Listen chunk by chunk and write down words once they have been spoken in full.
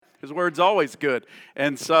His word's always good.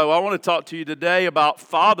 And so I want to talk to you today about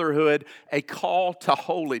fatherhood, a call to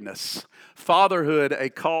holiness. Fatherhood, a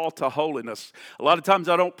call to holiness. A lot of times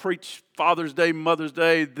I don't preach Father's Day, Mother's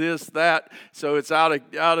Day, this, that. So it's out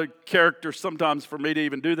of character sometimes for me to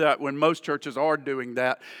even do that when most churches are doing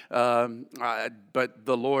that. But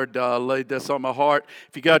the Lord laid this on my heart.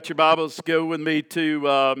 If you got your Bibles, go with me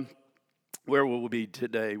to... where will we be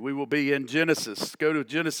today? We will be in Genesis. Go to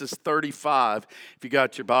Genesis 35 if you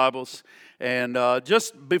got your Bibles. And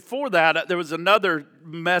just before that, there was another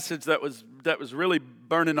message that was really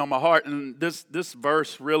burning on my heart. And this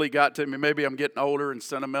verse really got to me. Maybe I'm getting older and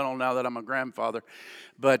sentimental now that I'm a grandfather.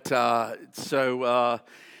 But this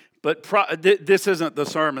isn't the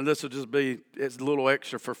sermon. This will just be it's a little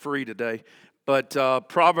extra for free today. But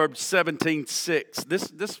Proverbs 17:6,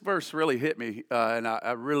 this verse really hit me, and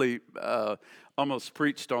I really almost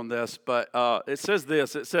preached on this. But it says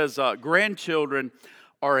this, it says, grandchildren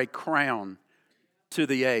are a crown to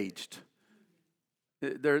the aged.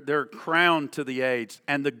 They're a crown to the aged.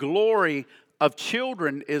 And the glory of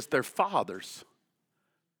children is their fathers.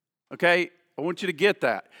 Okay, I want you to get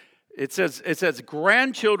that. It says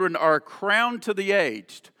grandchildren are a crown to the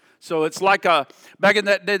aged. So it's like back in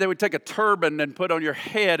that day, they would take a turban and put on your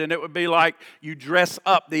head, and it would be like you dress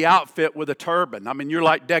up the outfit with a turban. I mean, you're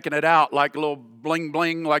like decking it out like a little bling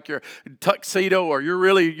bling, like your tuxedo, or you're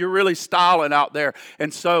really styling out there.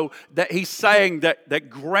 And so that he's saying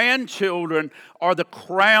that grandchildren are the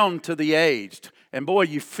crown to the aged. And boy,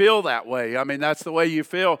 you feel that way. I mean, that's the way you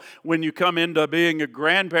feel when you come into being a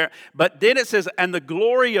grandparent. But then it says, and the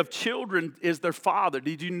glory of children is their father.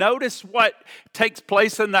 Did you notice what takes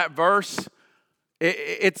place in that verse?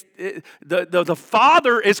 The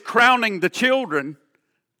father is crowning the children,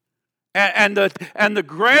 and the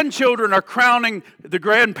grandchildren are crowning the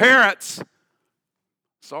grandparents.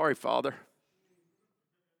 Sorry, Father.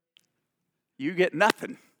 You get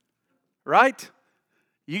nothing, right?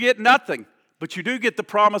 You get nothing. But you do get the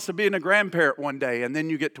promise of being a grandparent one day, and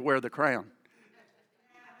then you get to wear the crown.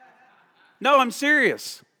 No, I'm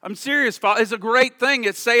serious. I'm serious. It's a great thing.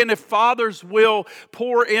 It's saying if fathers will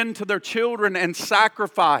pour into their children and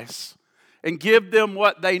sacrifice and give them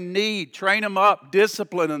what they need, train them up,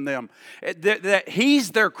 discipline them, that he's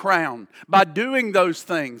their crown by doing those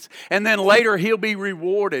things. And then later he'll be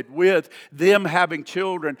rewarded with them having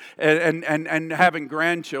children and having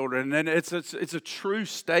grandchildren. And it's a true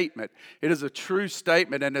statement. It is a true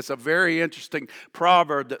statement, and it's a very interesting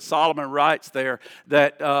proverb that Solomon writes there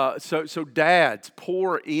that so dads,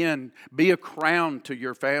 pour in, be a crown to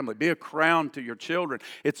your family, be a crown to your children.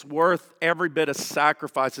 It's worth every bit of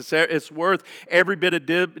sacrifice. It's worth every bit of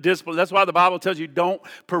discipline. That's why the Bible tells you don't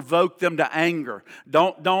provoke them to anger.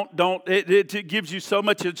 Don't. It gives you so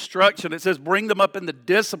much instruction. It says bring them up in the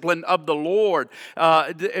discipline of the Lord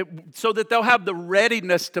so that they'll have the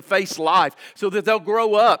readiness to face life, so that they'll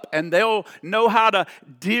grow up and they'll know how to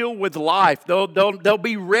deal with life. They'll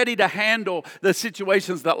be ready to handle the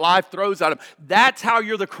situations that life throws at them. That's how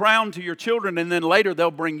you're the crown to your children, and then later they'll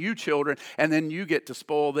bring you children, and then you get to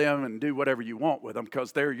spoil them and do whatever you want with them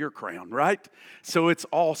because they're your crown, right? So it's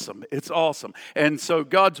awesome. It's awesome. And so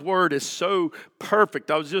God's word is so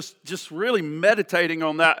perfect. I was just really meditating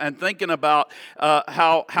on that and thinking about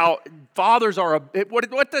how fathers are,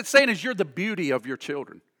 what that's saying is you're the beauty of your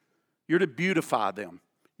children. You're to beautify them.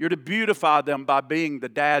 You're to beautify them by being the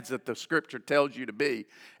dads that the Scripture tells you to be.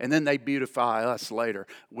 And then they beautify us later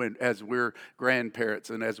as we're grandparents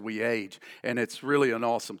and as we age. And it's really an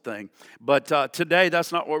awesome thing. But today,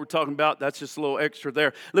 that's not what we're talking about. That's just a little extra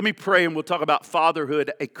there. Let me pray and we'll talk about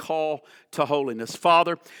fatherhood, a call to holiness.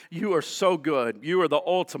 Father, you are so good. You are the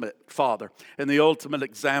ultimate father and the ultimate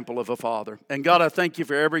example of a father. And God, I thank you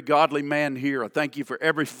for every godly man here. I thank you for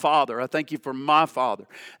every father. I thank you for my father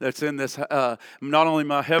that's in this, not only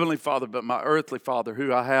my heavenly Father, but my earthly Father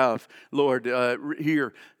who I have, Lord,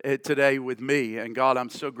 here today with me. And God, I'm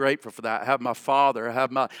so grateful for that. I have my father. I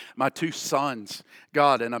have my two sons,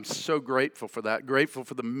 God, and I'm so grateful for that. Grateful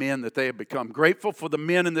for the men that they have become. Grateful for the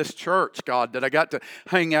men in this church, God, that I got to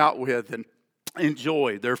hang out with and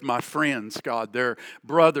enjoy. They're my friends, God. They're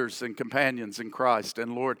brothers and companions in Christ.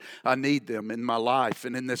 And Lord, I need them in my life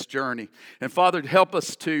and in this journey. And Father, help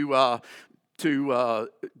us to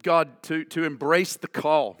embrace the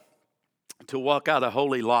call to walk out a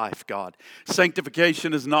holy life, God.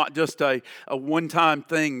 Sanctification is not just a one-time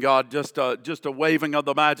thing, God, just a waving of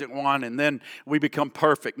the magic wand and then we become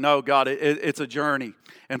perfect. No, God, it's a journey.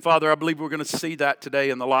 And Father, I believe we're going to see that today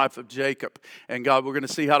in the life of Jacob. And God, we're going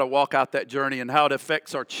to see how to walk out that journey and how it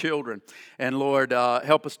affects our children. And Lord,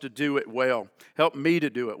 help us to do it well. Help me to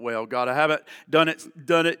do it well, God. I haven't done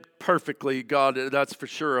it perfectly, God, that's for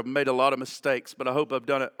sure. I've made a lot of mistakes, but I hope I've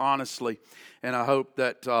done it honestly. And I hope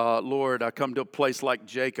that, Lord, I come to a place like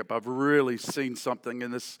Jacob. I've really seen something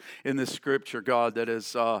in this scripture, God, that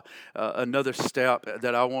is another step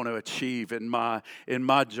that I want to achieve in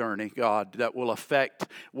my journey, God, that will affect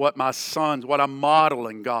what my sons, what I'm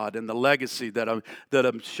modeling, God, and the legacy that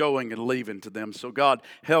I'm showing and leaving to them. So, God,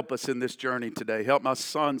 help us in this journey today. Help my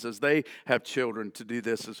sons as they have children to do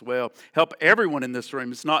this as well. Help everyone in this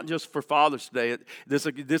room. It's not just for fathers today.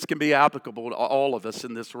 This can be applicable to all of us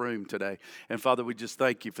in this room today. And Father, we just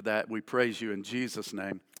thank you for that. We praise you in Jesus'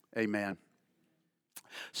 name. Amen.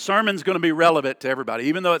 Sermon's going to be relevant to everybody.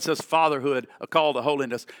 Even though it says fatherhood, a call to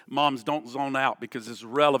holiness, moms, don't zone out because it's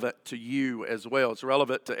relevant to you as well. It's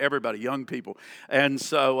relevant to everybody, young people. And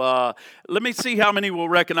so let me see how many will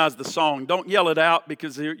recognize the song. Don't yell it out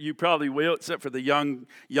because you probably will, except for the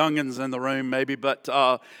youngins in the room maybe. But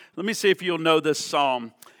let me see if you'll know this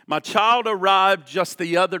song. My child arrived just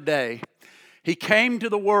the other day. He came to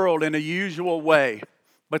the world in a usual way,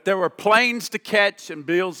 but there were planes to catch and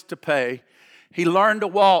bills to pay. He learned to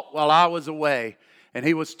walk while I was away, and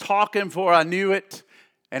he was talking before I knew it.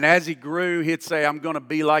 And as he grew, he'd say, I'm going to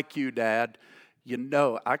be like you, Dad. You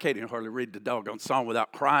know, I can't even hardly read the doggone song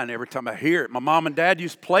without crying every time I hear it. My mom and dad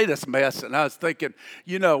used to play this mess, and I was thinking,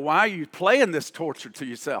 why are you playing this torture to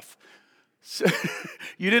yourself?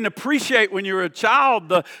 You didn't appreciate when you were a child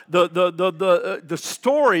the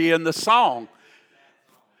story in the song.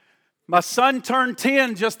 My son turned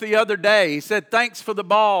 10 just the other day. He said, thanks for the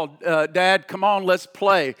ball, Dad. Come on, let's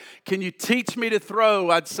play. Can you teach me to throw?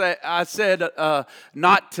 I said,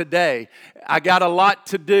 not today. I got a lot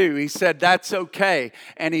to do. He said, that's okay.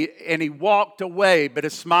 And he walked away, but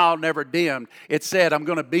his smile never dimmed. It said, I'm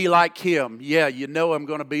going to be like him. Yeah, I'm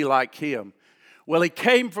going to be like him. Well, he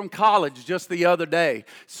came from college just the other day.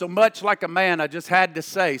 So much like a man, I just had to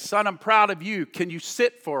say, son, I'm proud of you. Can you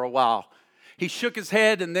sit for a while? He shook his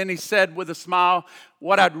head and then he said with a smile,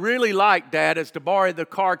 what I'd really like, Dad, is to borrow the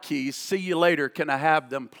car keys. See you later. Can I have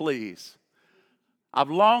them, please? I've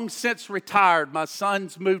long since retired. My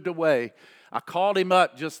son's moved away. I called him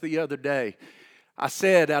up just the other day. I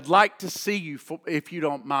said, I'd like to see you if you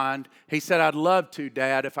don't mind. He said, I'd love to,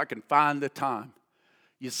 Dad, if I can find the time.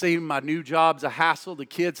 You see, my new job's a hassle. The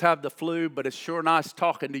kids have the flu, but it's sure nice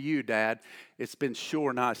talking to you, Dad. It's been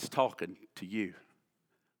sure nice talking to you.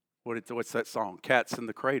 What's that song? Cats in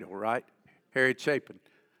the Cradle, right? Harry Chapin,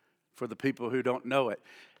 for the people who don't know it.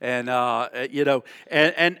 And,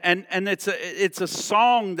 and it's a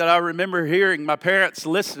song that I remember hearing my parents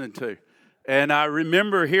listening to. And I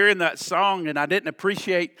remember hearing that song, and I didn't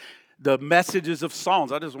appreciate the messages of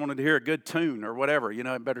songs. I just wanted to hear a good tune or whatever,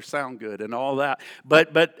 it better sound good and all that. But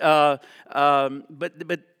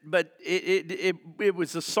it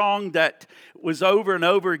was a song that was over and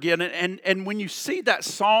over again. And when you see that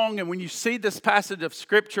song and when you see this passage of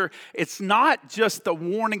Scripture, it's not just the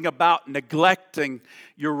warning about neglecting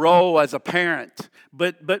your role as a parent.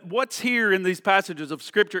 But what's here in these passages of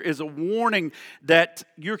Scripture is a warning that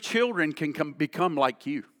your children can become like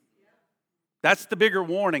you. That's the bigger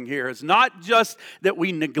warning here. It's not just that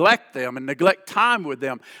we neglect them and neglect time with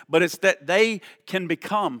them, but it's that they can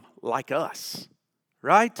become like us,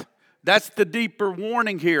 right? That's the deeper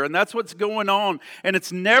warning here, and that's what's going on. And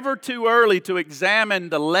it's never too early to examine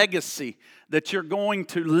the legacy that you're going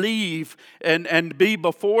to leave and be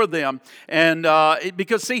before them. And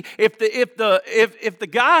because see, if the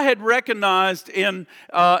guy had recognized in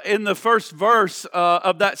the first verse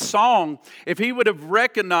of that song, if he would have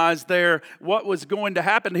recognized there what was going to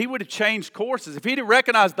happen, he would have changed courses. If he'd have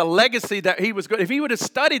recognized the legacy that he was going, if he would have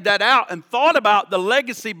studied that out and thought about the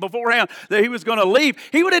legacy beforehand that he was going to leave,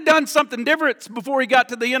 he would have done something different before he got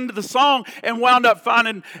to the end of the song and wound up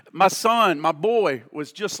finding my son, my boy,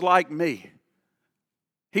 was just like me.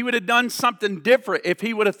 He would have done something different if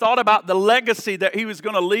he would have thought about the legacy that he was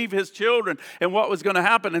going to leave his children and what was going to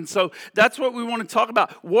happen. And so that's what we want to talk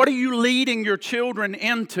about. What are you leading your children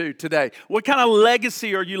into today? What kind of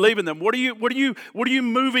legacy are you leaving them? What are you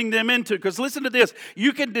moving them into? Because listen to this.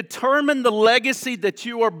 You can determine the legacy that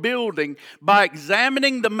you are building by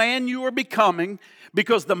examining the man you are becoming,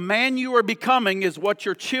 because the man you are becoming is what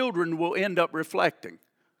your children will end up reflecting.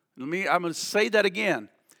 I'm going to say that again.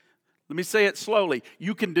 Let me say it slowly.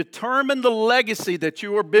 You can determine the legacy that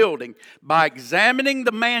you are building by examining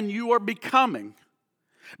the man you are becoming,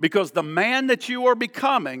 because the man that you are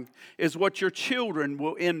becoming is what your children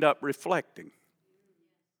will end up reflecting.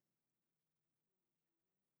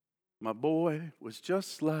 My boy was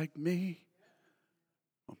just like me.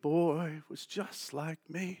 My boy was just like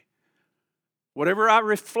me. Whatever I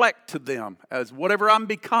reflect to them, as whatever I'm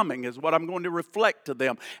becoming, is what I'm going to reflect to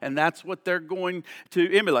them. And that's what they're going to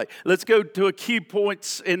emulate. Let's go to a key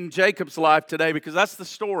points in Jacob's life today, because that's the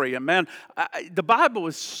story. And man, the Bible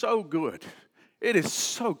is so good. It is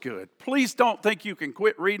so good. Please don't think you can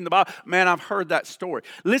quit reading the Bible. Man, I've heard that story.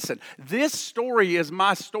 Listen, this story is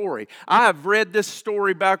my story. I have read this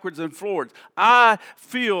story backwards and forwards. I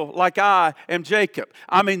feel like I am Jacob.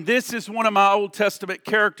 I mean, this is one of my Old Testament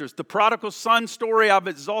characters. The prodigal son story, I've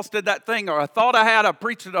exhausted that thing, or I thought I had. I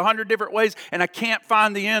preached it 100 different ways, and I can't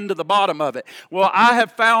find the end to the bottom of it. Well, I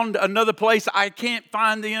have found another place I can't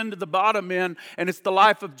find the end to the bottom in, and it's the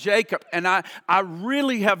life of Jacob. And I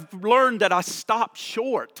really have learned that I stopped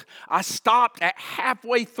short. I stopped at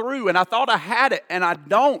halfway through, and I thought I had it, and I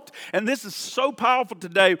don't. And this is so powerful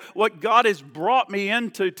today, what God has brought me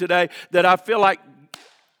into today, that I feel like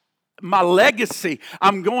my legacy.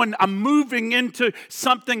 I'm moving into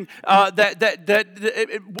something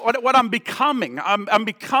what I'm becoming. I'm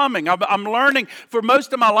becoming. I'm learning. For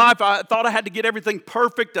most of my life, I thought I had to get everything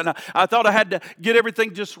perfect, and I thought I had to get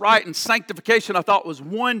everything just right. And sanctification, I thought, was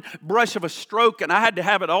one brush of a stroke, and I had to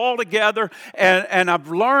have it all together. And I've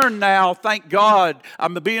learned now, thank God,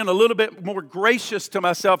 I'm being a little bit more gracious to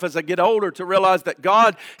myself as I get older, to realize that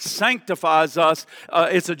God sanctifies us.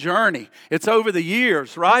 It's a journey. It's over the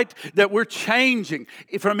years, right? That we're changing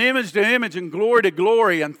from image to image and glory to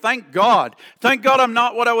glory. And thank God. Thank God I'm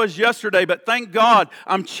not what I was yesterday, but thank God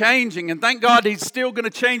I'm changing. And thank God He's still going to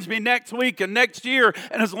change me next week and next year.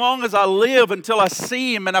 And as long as I live until I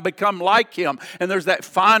see Him and I become like Him. And there's that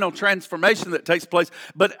final transformation that takes place.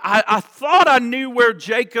 But I thought I knew where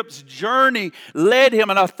Jacob's journey led him.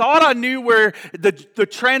 And I thought I knew where the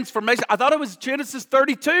transformation. I thought it was Genesis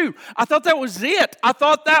 32. I thought that was it. I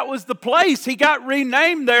thought that was the place. He got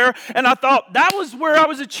renamed there. And I thought that was where I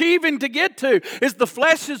was achieving to get to. Is the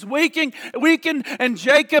flesh is weakened, and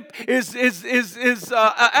Jacob is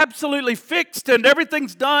absolutely fixed, and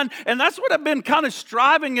everything's done. And that's what I've been kind of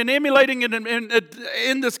striving and emulating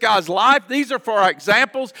in this guy's life. These are for our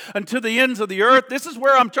examples unto the ends of the earth. This is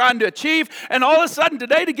where I'm trying to achieve. And all of a sudden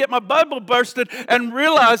today, to get my bubble bursted and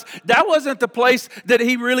realize that wasn't the place that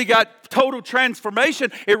he really got total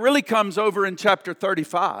transformation. It really comes over in chapter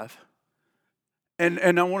 35.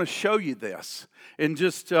 And I want to show you this in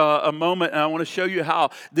just a moment. And I want to show you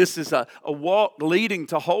how this is a walk leading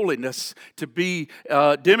to holiness to be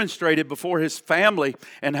demonstrated before his family,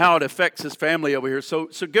 and how it affects his family over here. So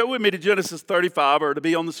go with me to Genesis 35, or to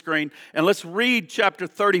be on the screen, and let's read chapter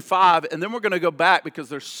 35. And then we're going to go back, because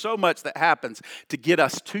there's so much that happens to get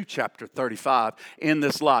us to chapter 35 in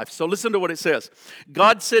this life. So listen to what it says.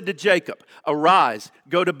 God said to Jacob, "Arise,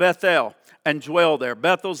 go to Bethel and dwell there."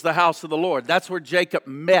 Bethel's the house of the Lord. That's where Jacob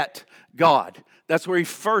met God. That's where he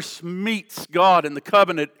first meets God, and the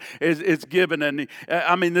covenant is given. And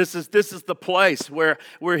this is the place where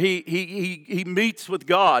he meets with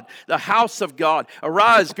God, the house of God.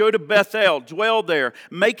 "Arise, go to Bethel, dwell there,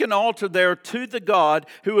 make an altar there to the God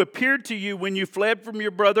who appeared to you when you fled from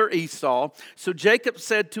your brother Esau." So Jacob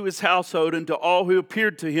said to his household and to all who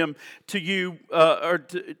appeared to him,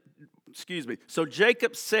 So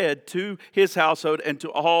Jacob said to his household and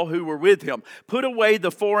to all who were with him, "Put away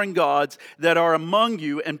the foreign gods that are among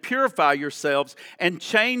you, and purify yourselves, and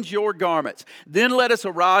change your garments. Then let us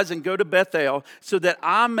arise and go to Bethel, so that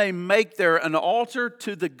I may make there an altar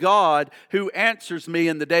to the God who answers me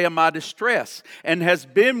in the day of my distress, and has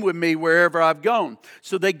been with me wherever I've gone."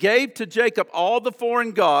 So they gave to Jacob all the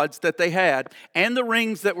foreign gods that they had, and the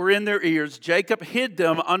rings that were in their ears. Jacob hid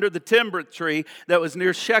them under the terebinth tree that was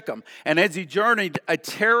near Shechem. And as he journeyed, a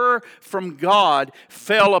terror from God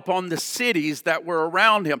fell upon the cities that were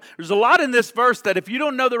around him. There's a lot in this verse that if you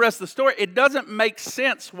don't know the rest of the story, it doesn't make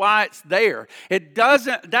sense why it's there.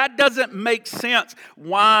 That doesn't make sense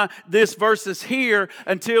why this verse is here,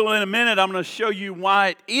 until in a minute I'm going to show you why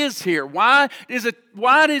it is here. Why is it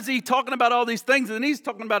why is he talking about all these things? And he's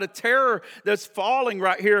talking about a terror that's falling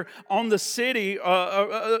right here on the city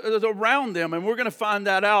around them. And we're going to find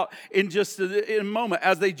that out in just in a moment.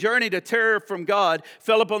 As they journeyed, a terror from God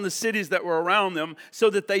fell upon the cities that were around them, so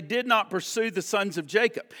that they did not pursue the sons of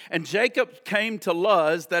Jacob. And Jacob came to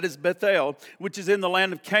Luz, that is Bethel, which is in the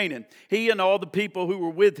land of Canaan, he and all the people who were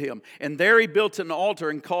with him. And there he built an altar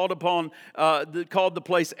and called the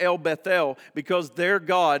place El Bethel, because their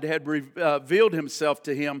God had revealed himself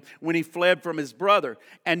to him when he fled from his brother.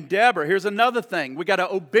 And Deborah, here's another thing. We got an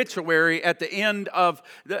obituary at the end of,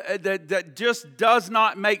 that just does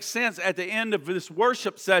not make sense at the end of this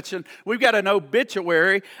worship section. We've got an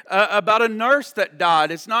obituary about a nurse that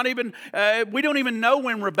died. It's not even, we don't even know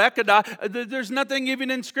when Rebecca died. There's nothing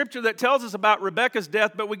even in Scripture that tells us about Rebecca's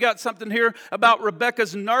death, but we got something here about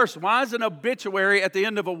Rebecca's nurse. Why is an obituary at the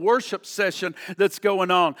end of a worship session that's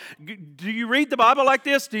going on? Do you read the Bible like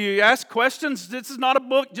this? Do you ask questions? This is not a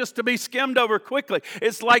book just to be skimmed over quickly.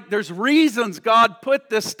 It's like there's reasons God put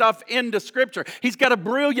this stuff into Scripture. He's got a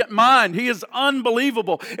brilliant mind. He is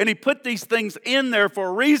unbelievable, and he put these things in there for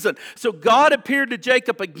a reason. So God appeared to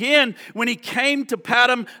Jacob again when he came to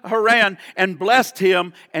Paddan Haran and blessed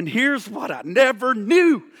him. And here's what I never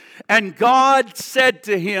knew. And God said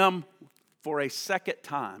to him for a second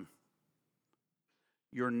time,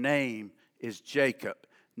 your name is Jacob.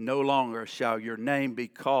 No longer shall your name be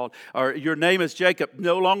called, or your name is Jacob.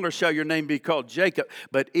 No longer shall your name be called Jacob,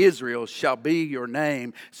 but Israel shall be your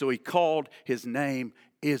name. So he called his name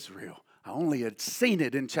Israel. I only had seen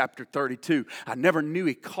it in chapter 32. I never knew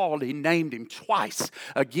he named him twice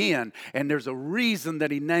again. And there's a reason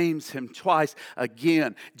that he names him twice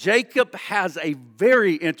again. Jacob has a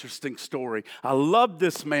very interesting story. I love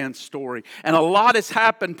this man's story. And a lot has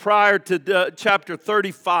happened prior to chapter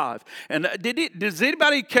 35. And does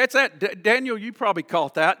anybody catch that? Daniel, you probably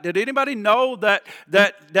caught that. Did anybody know that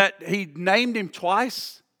he named him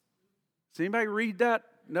twice? Does anybody read that?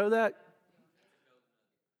 Know that?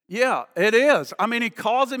 Yeah, it is. I mean, he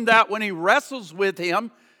calls him that when he wrestles with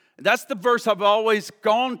him. That's the verse I've always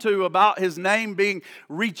gone to about his name being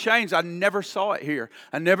rechanged. I never saw it here.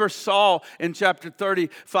 I never saw in chapter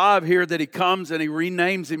 35 here that he comes and he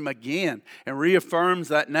renames him again and reaffirms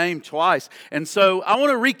that name twice. And so I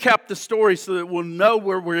want to recap the story so that we'll know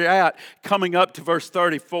where we're at coming up to verse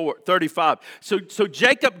 35. So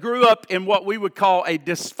Jacob grew up in what we would call a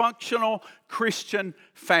dysfunctional Christian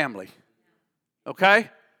family. Okay?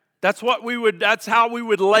 That's how we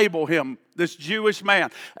would label him, this Jewish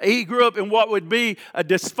man. He grew up in what would be a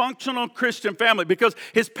dysfunctional Christian family because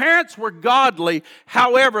his parents were godly.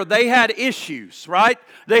 However, they had issues, right?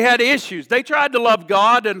 They had issues. They tried to love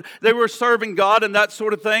God and they were serving God and that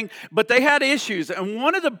sort of thing, but they had issues. And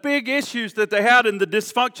one of the big issues that they had and the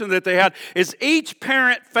dysfunction that they had is each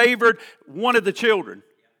parent favored one of the children.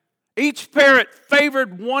 Each parent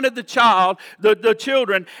favored one of the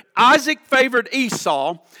children. Isaac favored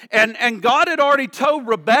Esau, and God had already told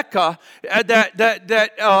Rebekah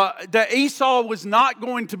that Esau was not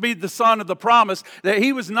going to be the son of the promise, that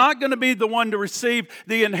he was not going to be the one to receive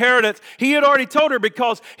the inheritance. He had already told her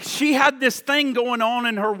because she had this thing going on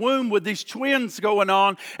in her womb with these twins going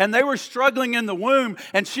on, and they were struggling in the womb,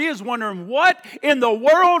 and she is wondering, what in the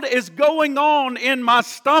world is going on in my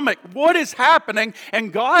stomach? What is happening?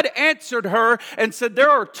 And God answered her and said,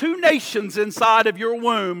 there are two nations inside of your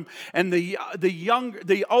womb, and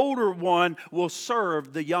the older one will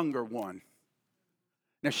serve the younger one.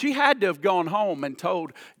 Now, she had to have gone home and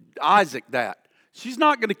told Isaac that. She's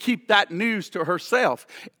not going to keep that news to herself.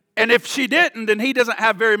 And if she didn't, then he doesn't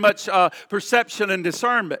have very much perception and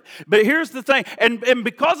discernment. But here's the thing. And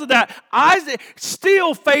because of that, Isaac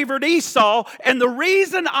still favored Esau. And the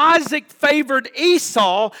reason Isaac favored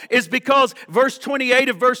Esau is because verse 28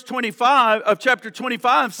 of verse 25 of chapter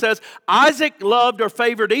 25 says, Isaac loved or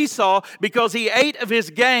favored Esau because he ate of his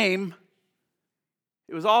game.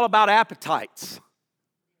 It was all about appetites.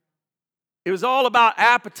 It was all about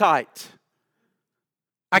appetite.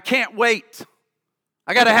 I can't wait.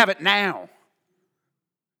 I got to have it now.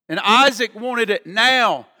 And Isaac wanted it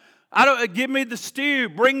now. Give me the stew.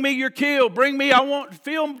 Bring me your kill.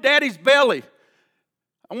 Feel daddy's belly.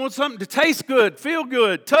 I want something to taste good, feel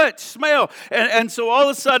good, touch, smell. And so all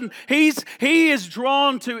of a sudden, he is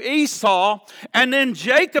drawn to Esau. And then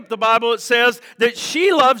Jacob, the Bible, it says that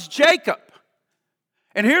she loves Jacob.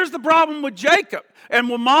 And here's the problem with Jacob and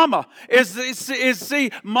with Mama.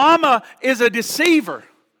 Mama is a deceiver.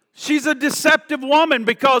 She's a deceptive woman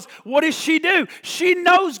because what does she do? She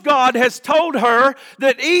knows God has told her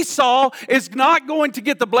that Esau is not going to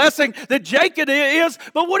get the blessing that Jacob is,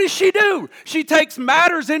 but what does she do? She takes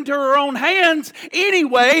matters into her own hands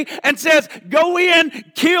anyway and says, go in,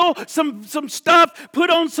 kill some stuff, put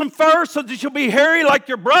on some fur so that you'll be hairy like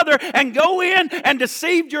your brother, and go in and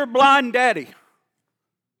deceive your blind daddy.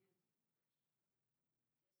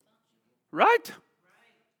 Right?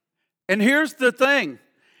 And here's the thing.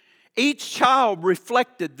 Each child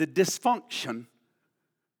reflected the dysfunction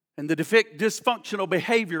and the dysfunctional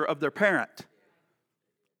behavior of their parent.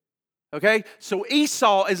 Okay? So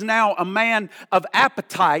Esau is now a man of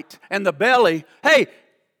appetite and the belly. Hey,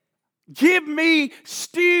 give me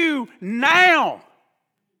stew now.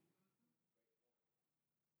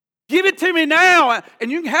 Give it to me now. And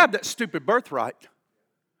you can have that stupid birthright.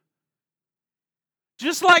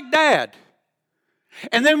 Just like Dad.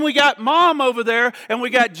 And then we got Mom over there, and we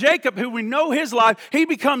got Jacob, who we know his life. He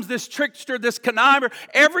becomes this trickster, this conniver.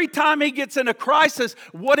 Every time he gets in a crisis,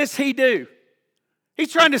 what does he do?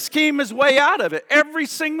 He's trying to scheme his way out of it every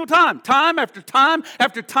single time. Time after time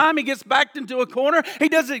after time, he gets backed into a corner. He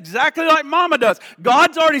does it exactly like Mama does.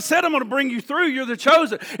 God's already said, I'm going to bring you through. You're the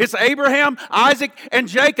chosen. It's Abraham, Isaac, and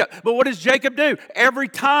Jacob. But what does Jacob do? Every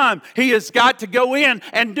time he has got to go in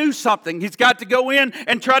and do something. He's got to go in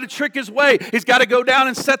and try to trick his way. He's got to go down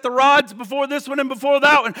and set the rods before this one and before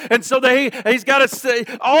that one. And so he's got to say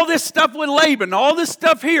all this stuff with Laban, all this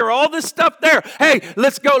stuff here, all this stuff there. Hey,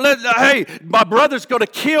 let's go. Hey, my brother's going to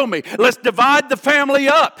kill me. Let's divide the family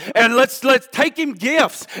up and let's take him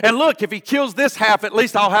gifts. And look, if he kills this half, at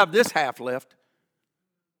least I'll have this half left.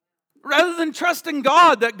 Rather than trusting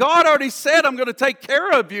God, that God already said, I'm going to take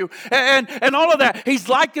care of you and all of that. He's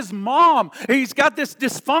like his mom. He's got this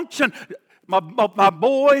dysfunction. My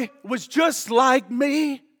boy was just like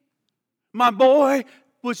me. My boy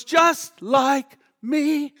was just like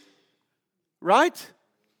me. Right?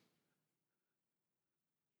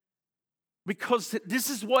 Because this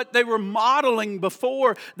is what they were modeling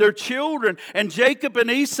before their children. And Jacob and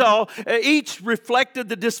Esau each reflected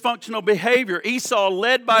the dysfunctional behavior. Esau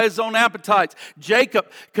led by his own appetites.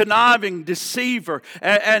 Jacob, conniving, deceiver.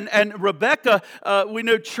 And Rebekah, we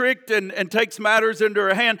know, tricked and takes matters into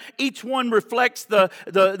her hand. Each one reflects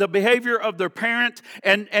the behavior of their parent.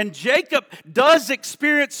 And Jacob does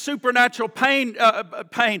experience supernatural pain.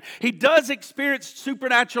 He does experience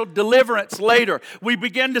supernatural deliverance later. We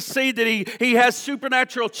begin to see that he has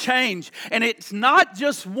supernatural change. And it's not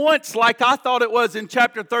just once like I thought it was in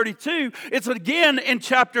chapter 32. It's again in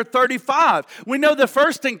chapter 35. We know the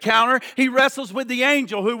first encounter, he wrestles with the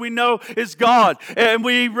angel who we know is God. And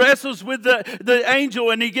he wrestles with the angel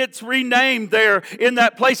and he gets renamed there in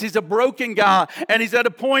that place. He's a broken guy and he's at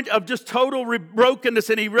a point of just total brokenness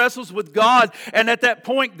and he wrestles with God. And at that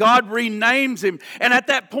point, God renames him. And at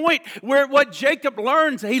that point, where what Jacob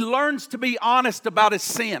learns, he learns to be honest about his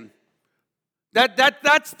sin.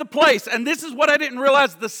 That's the place. And this is what I didn't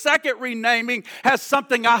realize. The second renaming has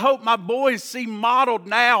something I hope my boys see modeled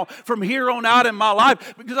now from here on out in my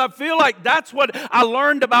life. Because I feel like that's what I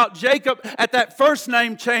learned about Jacob at that first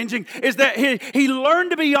name changing, is that he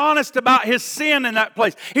learned to be honest about his sin in that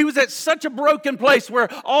place. He was at such a broken place where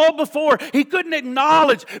all before he couldn't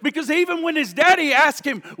acknowledge, because even when his daddy asked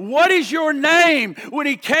him, what is your name? When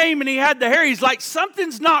he came and he had the hair, he's like,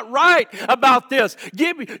 something's not right about this.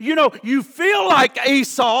 You feel like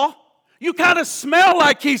Esau. You kind of smell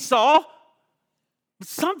like Esau. But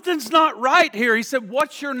something's not right here. He said,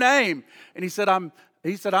 what's your name? And he said, I'm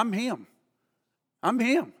him. I'm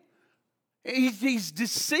him. He's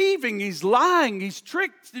deceiving. He's lying. He's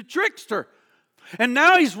trickster. And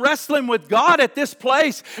now he's wrestling with God at this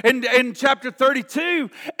place in chapter 32.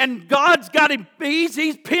 And God's got him,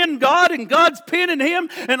 he's pinned God and God's pinning him.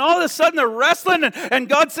 And all of a sudden they're wrestling and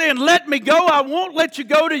God's saying, let me go. I won't let you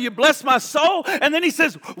go till you bless my soul. And then he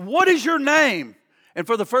says, what is your name? And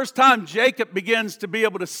for the first time, Jacob begins to be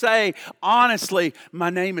able to say, honestly, my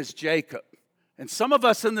name is Jacob. And some of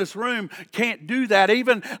us in this room can't do that.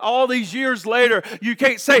 Even all these years later, you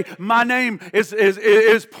can't say, my name is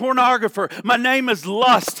pornographer. My name is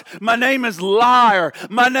lust. My name is liar.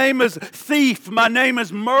 My name is thief. My name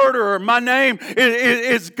is murderer. My name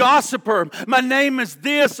is gossiper. My name is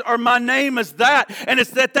this or my name is that. And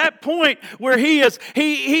it's at that point where he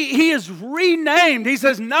is renamed. He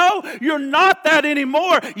says, no, you're not that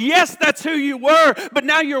anymore. Yes, that's who you were. But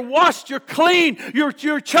now you're washed. You're clean. You're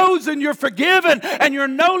chosen. You're forgiven. And you're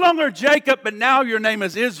no longer Jacob, but now your name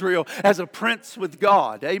is Israel as a prince with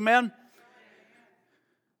God. Amen?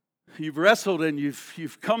 You've wrestled and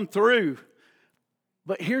you've come through.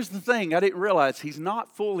 But here's the thing I didn't realize. He's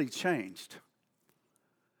not fully changed.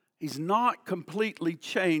 He's not completely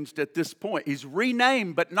changed at this point. He's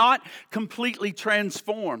renamed, but not completely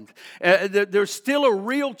transformed. There's still a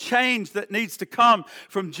real change that needs to come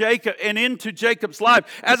from Jacob and into Jacob's life.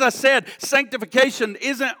 As I said, sanctification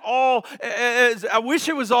isn't all, I wish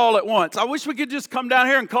it was all at once. I wish we could just come down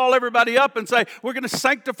here and call everybody up and say, we're going to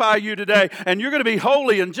sanctify you today, and you're going to be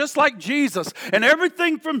holy, and just like Jesus, and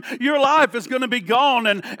everything from your life is going to be gone,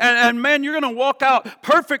 and man, you're going to walk out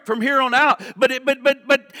perfect from here on out. But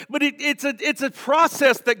it's a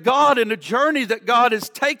process that God, and a journey that God is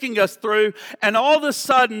taking us through. And all of a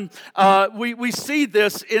sudden, we see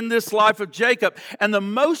this in this life of Jacob. And the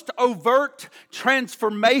most overt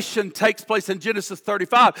transformation takes place in Genesis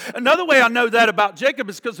 35. Another way I know that about Jacob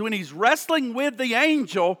is because when he's wrestling with the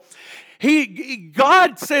angel,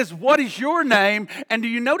 God says, "What is your name?" And do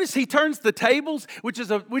you notice he turns the tables, which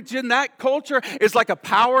in that culture is like a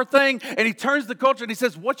power thing. And he turns the culture and he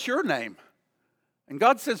says, "What's your name?" And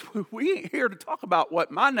God says, we ain't here to talk about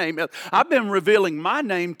what my name is. I've been revealing my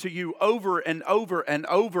name to you over and over and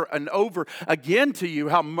over and over again to you,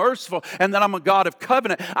 how merciful, and that I'm a God of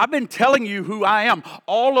covenant. I've been telling you who I am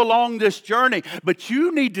all along this journey, but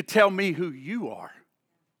you need to tell me who you are.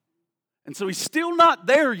 And so he's still not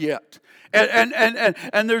there yet.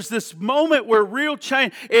 And there's this moment where real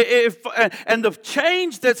change, and the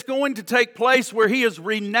change that's going to take place where he is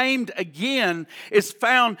renamed again is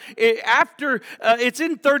found after, it's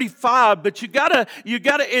in 35, but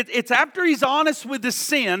it's after he's honest with the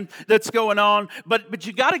sin that's going on, but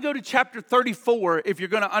you got to go to chapter 34 if you're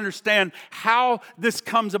going to understand how this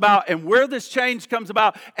comes about and where this change comes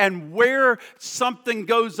about and where something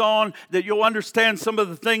goes on that you'll understand some of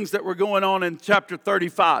the things that were going on in chapter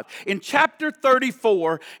 35. In chapter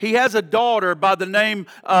 34, he has a daughter by the name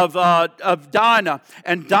of Dinah,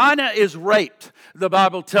 and Dinah is raped. The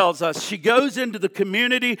Bible tells us she goes into the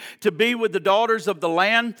community to be with the daughters of the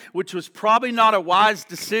land, which was probably not a wise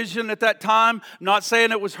decision at that time. I'm not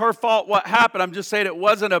saying it was her fault what happened. I'm just saying it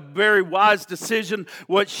wasn't a very wise decision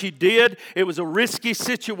what she did. It was a risky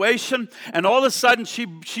situation, and all of a sudden she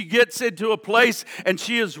gets into a place and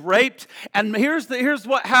she is raped. And here's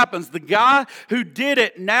what happens. The guy who did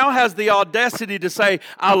it now has the audacity to say,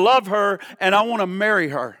 "I love her and I want to marry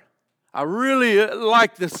her. I really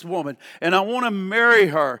like this woman, and I want to marry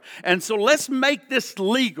her. And so let's make this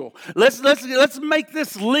legal. Let's make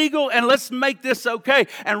this legal, and let's make this okay."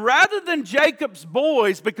 And rather than Jacob's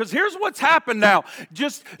boys, because here's what's happened now.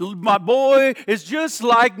 Just my boy is just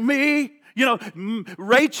like me. You know,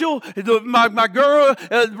 Rachel, my girl,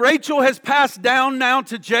 Rachel has passed down now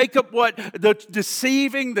to Jacob what the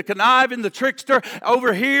deceiving, the conniving, the trickster.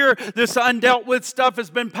 Over here, this undealt with stuff has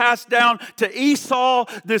been passed down to Esau,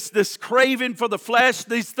 this craving for the flesh,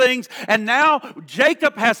 these things. And now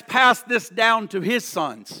Jacob has passed this down to his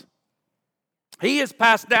sons. He has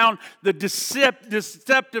passed down the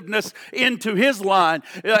deceptiveness into his line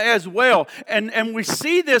as well. And we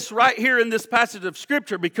see this right here in this passage of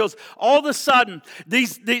Scripture, because all of a sudden,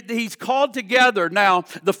 he's called together now,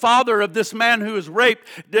 the father of this man who is raped,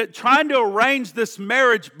 trying to arrange this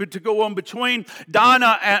marriage to go on between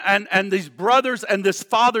Dinah and these brothers and this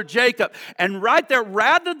father Jacob. And right there,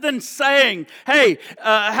 rather than saying, hey,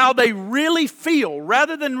 how they really feel,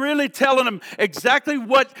 rather than really telling them exactly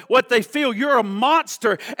what they feel, you're a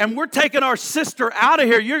monster, and we're taking our sister out of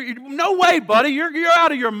here. No way, buddy. You're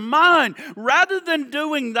out of your mind. Rather than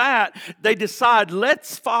doing that, they decide,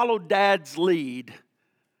 let's follow Dad's lead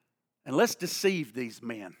and let's deceive these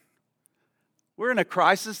men. We're in a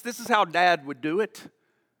crisis. This is how Dad would do it.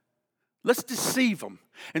 Let's deceive them.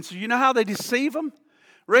 And so you know how they deceive them?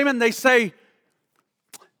 Raymond, they say,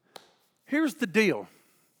 here's the deal.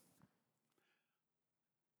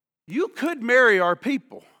 You could marry our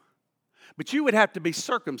people, but you would have to be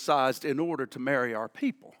circumcised in order to marry our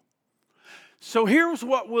people. So here's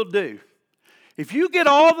what we'll do. If you get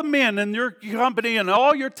all the men in your company and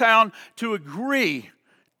all your town to agree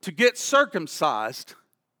to get circumcised,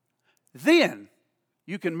 then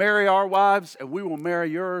you can marry our wives and we will marry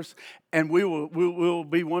yours, and we'll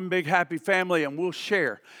be one big happy family, and we'll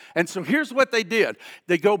share. And so here's what they did.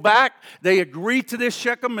 They go back, they agree to this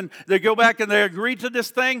Shechem, and they go back and they agree to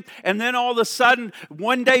this thing, and then all of a sudden,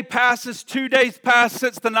 1 day passes, 2 days pass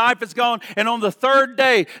since the knife is gone, and on the third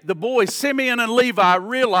day, the boys, Simeon and Levi,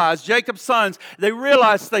 realize, Jacob's sons,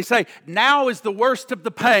 they say, now is the worst of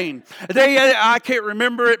the pain. I can't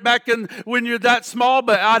remember it back when you're that small,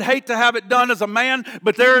 but I'd hate to have it done as a man,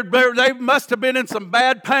 but they must have been in some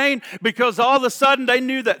bad pain, because all of a sudden they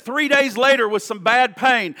knew that 3 days later was some bad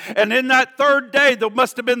pain. And in that third day, there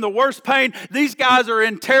must have been the worst pain. These guys are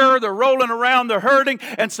in terror. They're rolling around. They're hurting.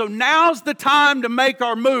 And so now's the time to make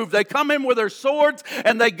our move. They come in with their swords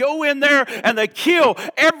and they go in there and they kill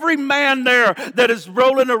every man there that is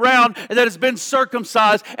rolling around and that has been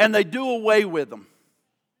circumcised, and they do away with them.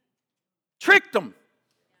 Tricked them.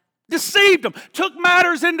 Deceived them. Took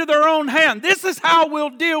matters into their own hand. This is how we'll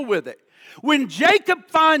deal with it. When Jacob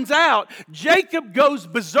finds out, Jacob goes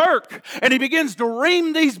berserk and he begins to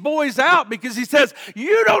ream these boys out because he says,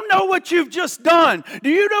 you don't know what you've just done. Do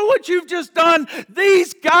you know what you've just done?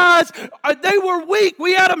 These guys, they were weak.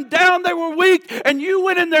 We had them down. They were weak. And you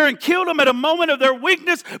went in there and killed them at a moment of their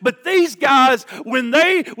weakness. But these guys, when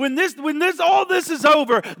all this is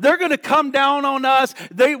over, they're going to come down on us.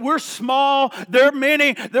 We're small. They're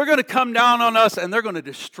many. They're going to come down on us and they're going to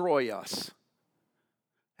destroy us.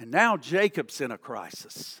 And now Jacob's in a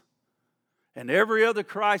crisis. And every other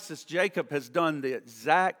crisis, Jacob has done the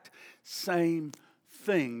exact same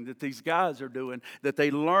thing that these guys are doing, that they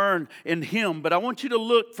learn in him. But I want you to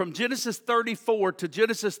look from Genesis 34 to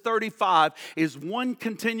Genesis 35 is one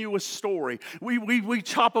continuous story. We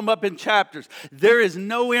chop them up in chapters. There is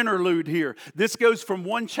no interlude here. This goes from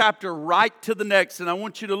one chapter right to the next. And I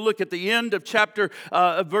want you to look at the end of chapter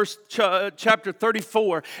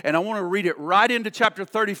 34, and I want to read it right into chapter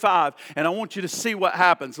 35, and I want you to see what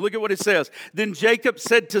happens. Look at what it says. Then Jacob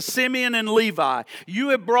said to Simeon and Levi, you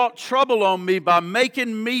have brought trouble on me by making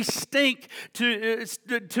me stink to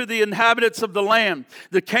the inhabitants of the land,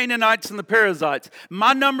 the Canaanites and the Perizzites.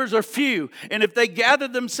 My numbers are few, and if they gather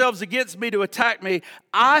themselves against me to attack me,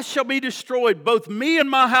 I shall be destroyed, both me and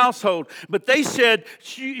my household. But they said,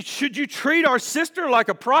 should you treat our sister like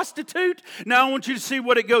a prostitute? Now I want you to see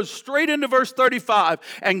what it goes straight into verse 35.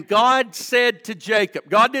 And God said to Jacob,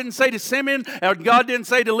 God didn't say to Simeon, or God didn't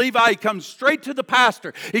say to Levi, he comes straight to the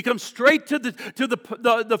pastor. He comes straight to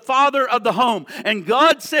the father of the home. And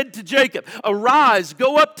God said to Jacob, arise,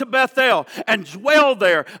 go up to Bethel and dwell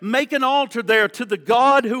there. Make an altar there to the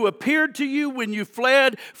God who appeared to you when you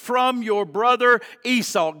fled from your brother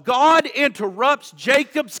Esau. God interrupts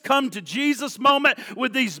Jacob's come to Jesus moment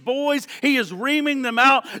with these boys. He is reaming them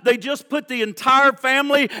out. They just put the entire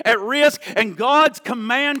family at risk. And God's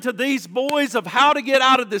command to these boys of how to get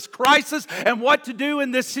out of this crisis and what to do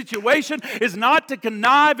in this situation is not to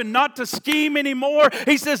connive and not to scheme anymore.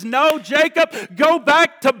 He says, no, Jacob, go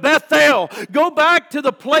back to Bethel. Go back to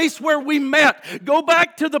the place where we met. Go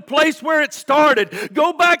back to the place where it started.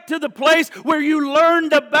 Go back to the place where you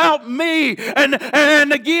learned about me.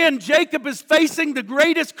 And again, Jacob is facing the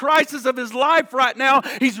greatest crisis of his life right now.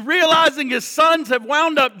 He's realizing his sons have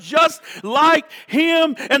wound up just like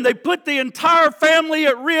him, and they put the entire family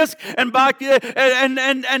at risk. And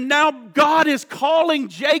now God is calling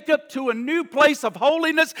Jacob to a new place of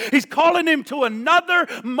holiness. He's calling him to another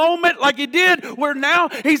moment like he did, where now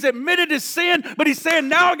he's admitted his sin, but he's saying,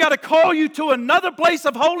 now I got to call you to another place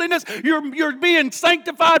of holiness. You're being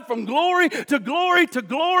sanctified from glory to glory to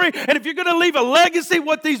glory. And if you're going to leave a legacy,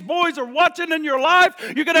 what these boys are watching in your life,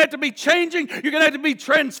 you're going to have to be changing. You're going to have to be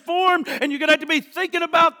transformed, and you're going to have to be thinking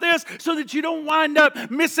about this so that you don't wind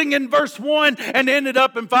up missing in verse 1 and ended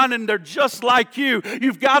up and finding they're just like you.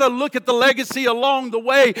 You've got to look at the legacy along the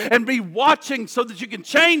way and be watching so that you can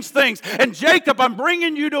change things. And Jacob, I'm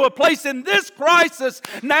bringing you to a place in this crisis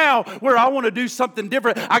now where I want to do something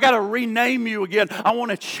different. I got to rename you again. I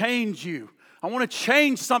want to change you. I want to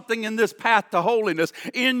change something in this path to holiness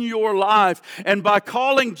in your life. And by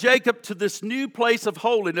calling Jacob to this new place of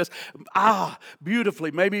holiness,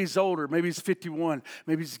 beautifully, maybe he's older, maybe he's 51,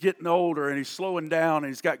 maybe he's getting older and he's slowing down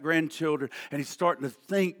and he's got grandchildren and he's starting to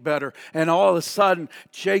think better. And all of a sudden,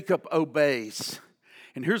 Jacob obeys.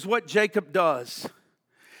 And here's what Jacob does.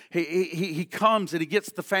 He comes and he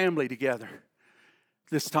gets the family together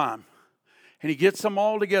this time. And he gets them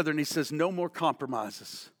all together and he says, no more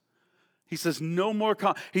compromises. He says, no more.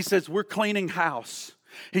 He says, we're cleaning house.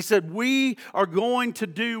 He said, we are going to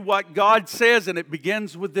do what God says, and it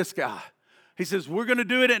begins with this guy. He says, we're going to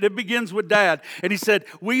do it, and it begins with Dad. And he said,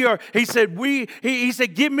 he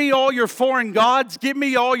said, give me all your foreign gods. Give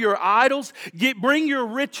me all your idols. Bring your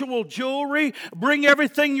ritual jewelry. Bring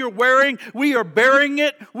everything you're wearing. We are burying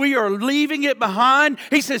it. We are leaving it behind.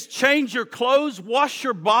 He says, change your clothes, wash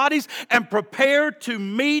your bodies, and prepare to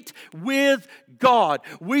meet with God.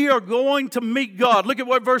 We are going to meet God. Look at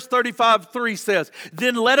what verse 35:3 says.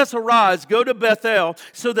 Then let us arise, go to Bethel,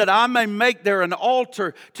 so that I may make there an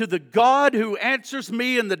altar to the God who answers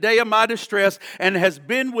me in the day of my distress and has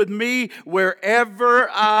been with me wherever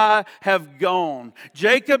I have gone.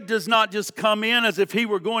 Jacob does not just come in as if he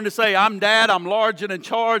were going to say, I'm dad, I'm large and in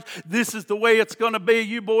charge. This is the way it's going to be.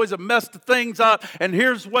 You boys have messed things up and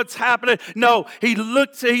here's what's happening. No, he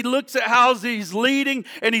looks at how he's leading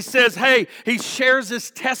and he says, hey, he shares his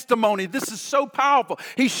testimony. This is so powerful.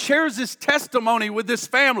 He shares his testimony with this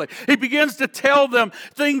family. He begins to tell them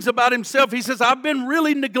things about himself. He says, I've been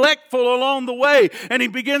really neglectful along the way. And he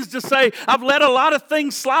begins to say, I've let a lot of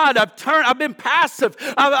things slide. I've been passive.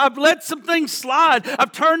 I've let some things slide.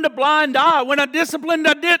 I've turned a blind eye. When I disciplined,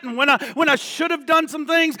 I didn't. When I should have done some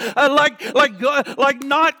things like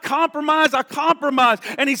not compromise, I compromised.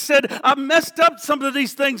 And he said, I've messed up some of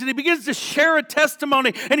these things. And he begins to share a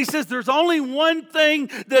testimony. And he says, there's only one thing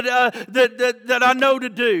that I know to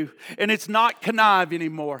do. And it's not connive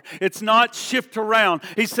anymore. It's not shift around.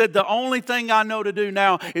 He said, the only thing I know to do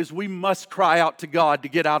now is we must cry out to God to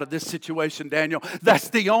get out of this situation, Daniel. That's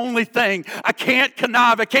the only thing. I can't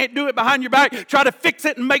connive. I can't do it behind your back, try to fix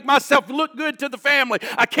it and make myself look good to the family.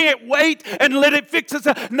 I can't wait and let it fix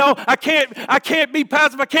itself. No, I can't be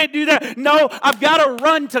passive. I can't do that. No, I've got to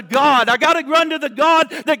run to God. I got to run to the God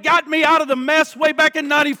that got me out of the mess way back in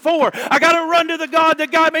 94. I got to run to the God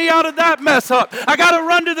that got me out of that mess up. I got to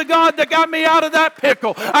run to the God that got me out of that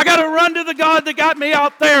pickle. I got to run to the God that got me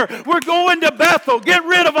out there. We're going to Bethel. Get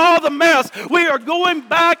rid of all the mess. We are going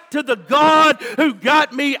back to the God who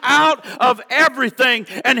got me out of everything.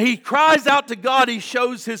 And he cries out to God. He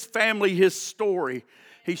shows his family his story.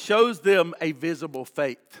 He shows them a visible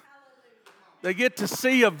faith. They get to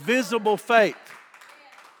see a visible faith.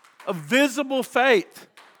 A visible faith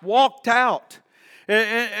walked out.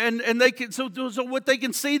 And they can, so what they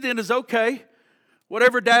can see then is, okay,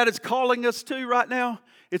 whatever Dad is calling us to right now,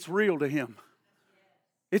 it's real to him.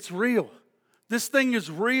 It's real. This thing is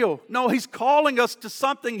real. No, he's calling us to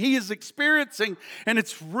something he is experiencing, and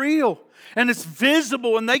it's real, and it's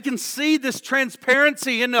visible, and they can see this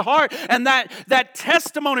transparency in the heart, and that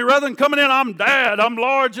testimony, rather than coming in, I'm dad, I'm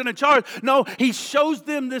large and in charge. No, he shows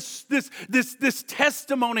them this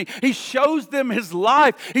testimony. He shows them his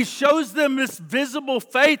life. He shows them this visible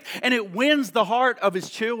faith, and it wins the heart of his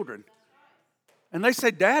children. And they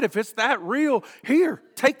say, Dad, if it's that real, here,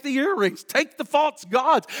 take the earrings, take the false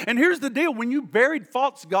gods. And here's the deal. When you buried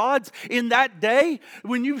false gods in that day,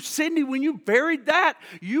 when you buried that,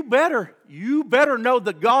 you better know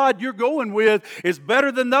the God you're going with is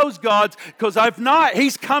better than those gods, because if not,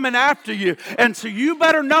 he's coming after you. And so you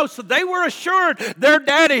better know. So they were assured their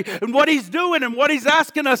daddy and what he's doing and what he's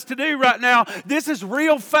asking us to do right now, this is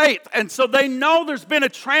real faith. And so they know there's been a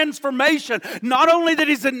transformation. Not only that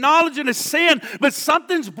he's acknowledging his sin, but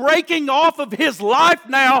something's breaking off of his life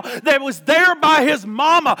now that was there by his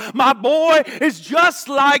mama. My boy is just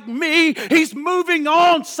like me. He's moving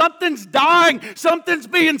on. Something's dying. Something's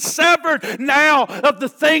being severed now of the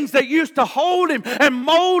things that used to hold him and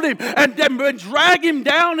mold him and drag him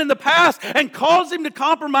down in the past and cause him to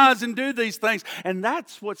compromise and do these things. And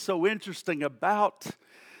that's what's so interesting about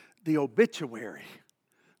the obituary.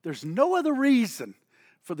 There's no other reason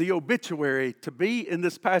for the obituary to be in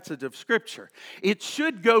this passage of Scripture. It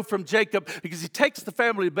should go from Jacob, because he takes the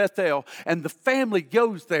family to Bethel, and the family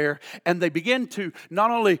goes there, and they begin to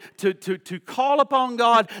not only to call upon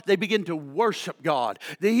God, they begin to worship God.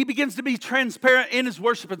 He begins to be transparent in his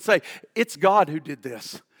worship and say, it's God who did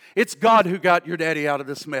this. It's God who got your daddy out of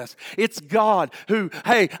this mess. It's God who,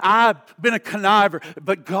 hey, I've been a conniver,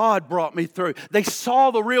 but God brought me through. They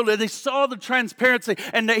saw the reality. They saw the transparency,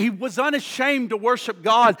 and he was unashamed to worship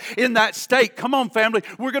God in that state. Come on, family.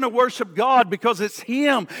 We're going to worship God because it's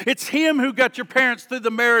Him. It's Him who got your parents through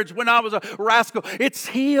the marriage when I was a rascal. It's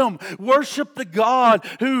Him. Worship the God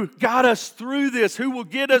who got us through this, who will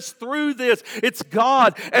get us through this. It's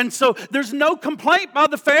God. And so there's no complaint by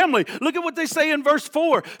the family. Look at what they say in verse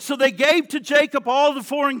 4. So they gave to Jacob all the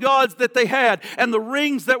foreign gods that they had and the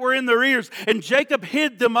rings that were in their ears. And Jacob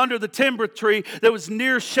hid them under the timber tree that was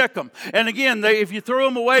near Shechem. And again, if you throw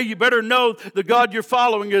them away, you better know the God you're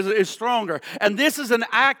following is stronger. And this is an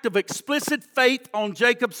act of explicit faith on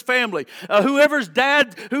Jacob's family. Whoever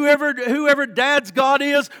Dad's God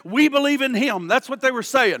is, we believe in him. That's what they were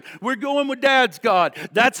saying. We're going with Dad's God.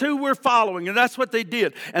 That's who we're following. And that's what they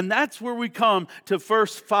did. And that's where we come to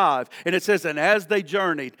verse 5. And it says, and as they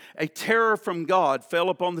journeyed, a terror from God fell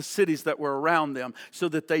upon the cities that were around them, so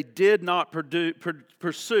that they did not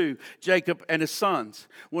pursue Jacob and his sons.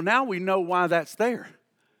 Well, now we know why that's there.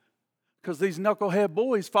 Because these knucklehead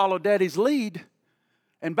boys followed Daddy's lead,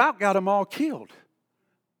 and about got them all killed.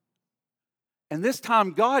 And this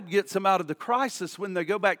time God gets them out of the crisis when they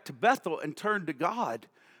go back to Bethel and turn to God.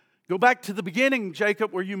 Go back to the beginning,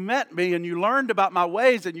 Jacob, where you met me and you learned about my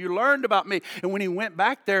ways and you learned about me. And when he went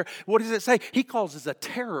back there, what does it say? He causes a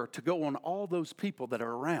terror to go on all those people that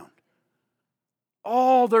are around.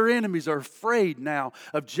 All their enemies are afraid now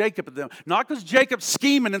of Jacob and them. Not because Jacob's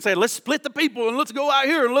scheming and saying, let's split the people and let's go out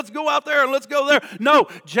here and let's go out there and let's go there. No,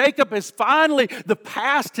 Jacob is finally, the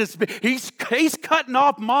past has been, he's cutting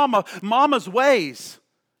off mama's ways.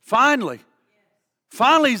 Finally,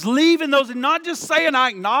 he's leaving those and not just saying, I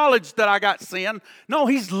acknowledge that I got sin. No,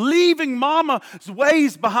 he's leaving mama's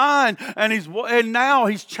ways behind and now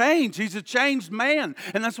he's changed. He's a changed man.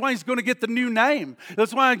 And that's why he's going to get the new name.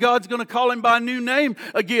 That's why God's going to call him by a new name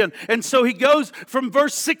again. And so he goes from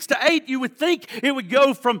verse 6 to 8. You would think it would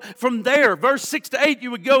go from there. Verse 6 to 8,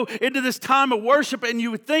 you would go into this time of worship and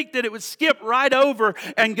you would think that it would skip right over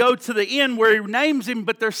and go to the end where he names him.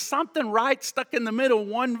 But there's something right stuck in the middle,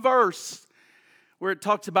 one verse, where it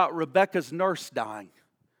talks about Rebekah's nurse dying.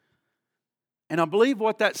 And I believe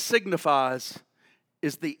what that signifies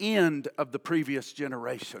is the end of the previous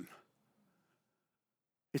generation.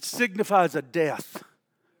 It signifies a death,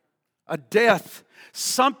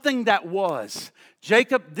 something that was.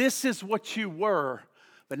 Jacob, this is what you were,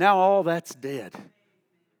 but now all that's dead.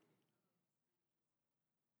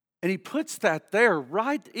 And he puts that there,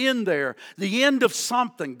 right in there, the end of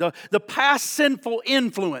something, the past sinful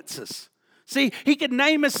influences. See, he could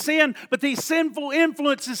name his sin, but these sinful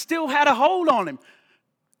influences still had a hold on him.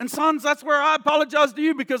 And sons, that's where I apologize to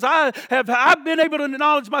you because I've been able to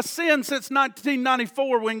acknowledge my sin since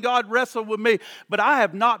 1994 when God wrestled with me. But I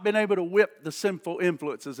have not been able to whip the sinful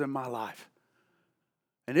influences in my life.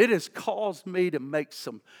 And it has caused me to make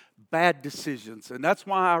some bad decisions. And that's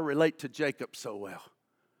why I relate to Jacob so well.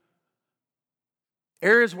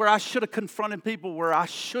 Areas where I should have confronted people, where I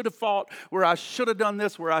should have fought, where I should have done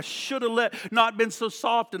this, where I should have not been so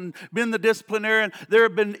soft and been the disciplinarian. There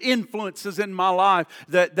have been influences in my life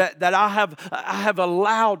that I have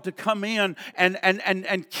allowed to come in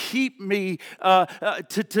and keep me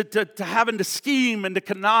to having to scheme and to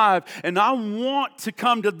connive. And I want to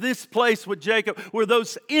come to this place with Jacob where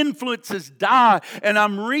those influences die and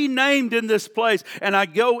I'm renamed in this place and I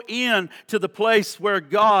go in to the place where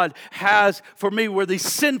God has for me, where these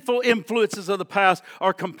sinful influences of the past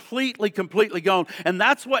are completely gone. And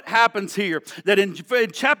that's what happens here. That in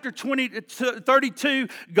chapter 32,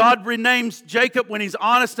 God renames Jacob when he's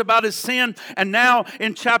honest about his sin. And now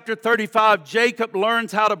in chapter 35, Jacob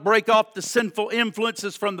learns how to break off the sinful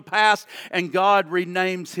influences from the past. And God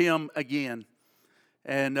renames him again.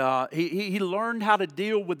 And he learned how to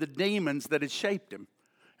deal with the demons that had shaped him.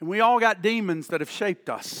 And we all got demons that have shaped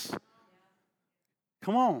us.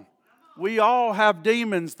 Come on. We all have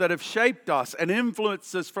demons that have shaped us and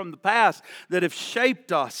influences from the past that have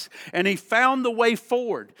shaped us. And he found the way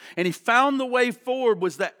forward. And he found the way forward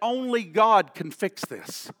was that only God can fix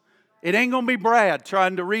this. It ain't going to be Brad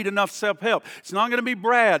trying to read enough self-help. It's not going to be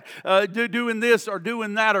Brad doing this or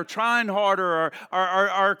doing that or trying harder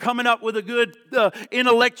or coming up with a good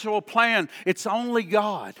intellectual plan. It's only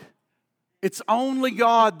God. It's only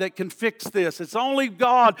God that can fix this. It's only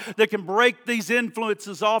God that can break these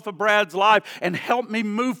influences off of Brad's life and help me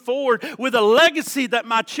move forward with a legacy that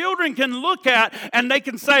my children can look at and they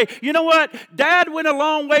can say, you know what? Dad went a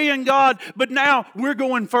long way in God, but now we're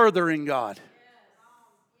going further in God.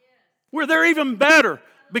 Where they're even better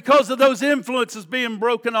because of those influences being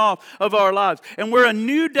broken off of our lives. And where a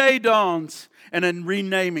new day dawns and a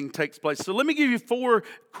renaming takes place. So let me give you 4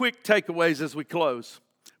 quick takeaways as we close.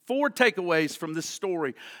 4 takeaways from this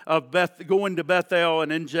story of going to Bethel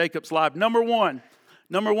and in Jacob's life. Number one,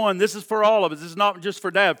 this is for all of us. This is not just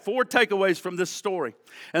for Dad. 4 takeaways from this story.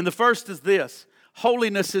 And the first is this: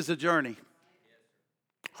 holiness is a journey.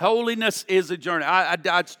 Holiness is a journey.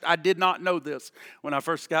 I did not know this when I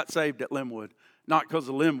first got saved at Linwood. Not because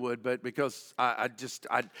of Linwood, but because I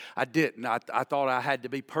didn't. I thought I had to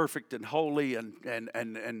be perfect and holy and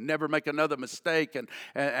never make another mistake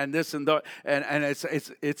and this and that. And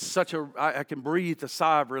it's such a, I can breathe a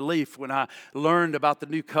sigh of relief when I learned about the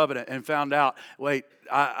new covenant and found out, wait,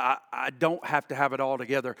 I don't have to have it all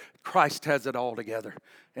together. Christ has it all together.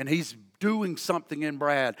 And He's doing something in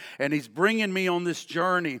Brad. And He's bringing me on this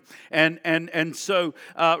journey. And so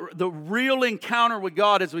the real encounter with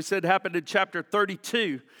God, as we said, happened in chapter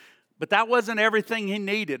 32. But that wasn't everything he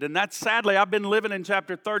needed. And that's sadly, I've been living in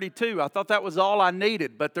chapter 32. I thought that was all I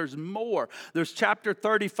needed, but there's more. There's chapter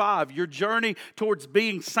 35. Your journey towards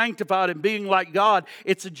being sanctified and being like God,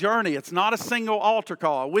 it's a journey. It's not a single altar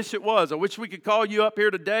call. I wish it was. I wish we could call you up here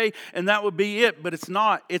today and that would be it, but it's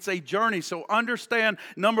not. It's a journey. So understand,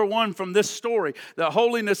 number one, from this story, that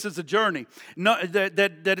holiness is a journey.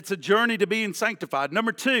 That it's a journey to being sanctified.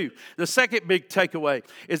 Number two, the second big takeaway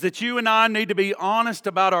is that you and I need to be honest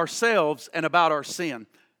about ourselves and about our sin.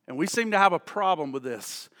 And we seem to have a problem with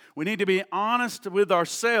this. We need to be honest with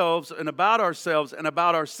ourselves and about our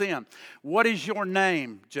sin. What is your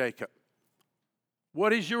name, Jacob?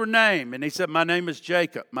 What is your name? And he said, my name is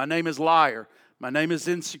Jacob. My name is liar. My name is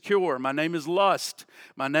insecure. My name is lust.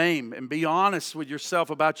 My name. And be honest with yourself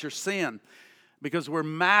about your sin. Because we're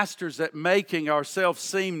masters at making ourselves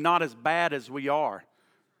seem not as bad as we are.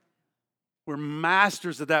 We're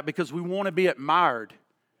masters of that because we want to be admired.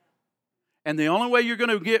 And the only way you're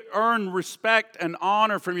going to earn respect and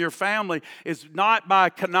honor from your family is not by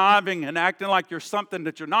conniving and acting like you're something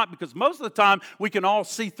that you're not, because most of the time we can all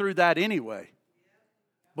see through that anyway.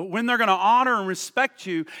 But when they're going to honor and respect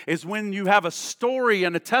you is when you have a story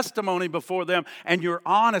and a testimony before them and you're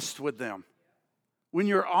honest with them. When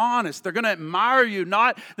you're honest, they're going to admire you,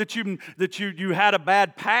 not that you had a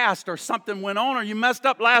bad past or something went on or you messed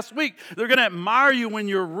up last week. They're going to admire you when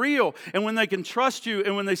you're real and when they can trust you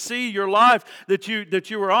and when they see your life that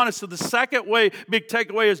you were honest. So the second big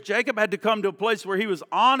takeaway is Jacob had to come to a place where he was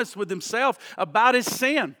honest with himself about his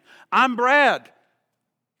sin. I'm Brad.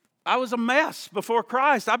 I was a mess before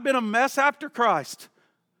Christ. I've been a mess after Christ.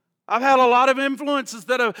 I've had a lot of influences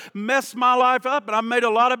that have messed my life up, and I've made a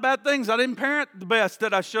lot of bad things. I didn't parent the best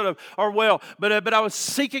that I should have, but I was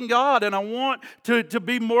seeking God, and I want to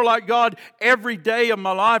be more like God every day of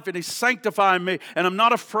my life, and He's sanctifying me, and I'm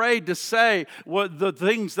not afraid to say what the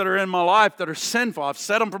things that are in my life that are sinful. I've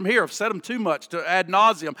said them from here. I've said them too much to ad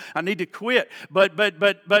nauseum. I need to quit, but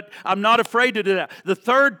I'm not afraid to do that. The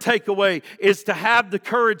third takeaway is to have the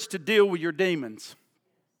courage to deal with your demons.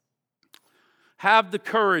 Have the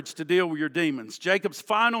courage to deal with your demons. Jacob's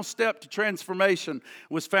final step to transformation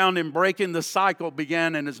was found in breaking the cycle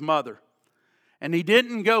began in his mother. And he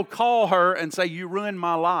didn't go call her and say, you ruined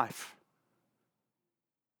my life.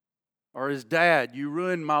 Or his dad, you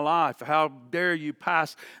ruined my life. How dare you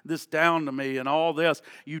pass this down to me and all this.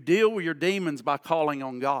 You deal with your demons by calling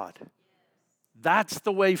on God. That's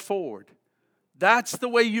the way forward. That's the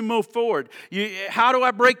way you move forward. How do I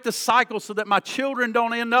break the cycle so that my children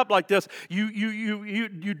don't end up like this?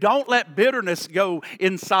 You don't let bitterness go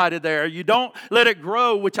inside of there. You don't let it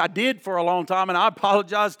grow, which I did for a long time, and I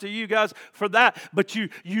apologize to you guys for that. But you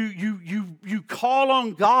call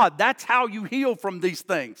on God. That's how you heal from these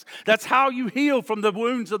things. That's how you heal from the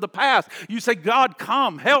wounds of the past. You say, God,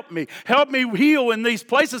 come, help me. Help me heal in these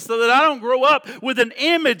places so that I don't grow up with an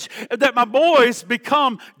image that my boys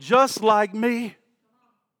become just like me.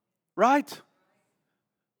 Right?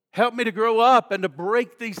 Help me to grow up and to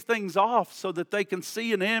break these things off so that they can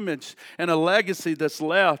see an image and a legacy that's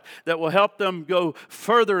left that will help them go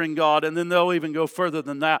further in God, and then they'll even go further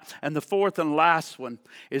than that. And the fourth and last one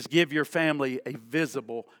is give your family a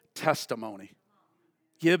visible testimony.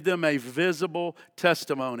 Give them a visible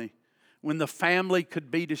testimony. When the family could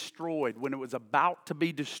be destroyed, when it was about to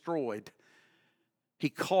be destroyed, He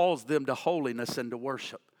calls them to holiness and to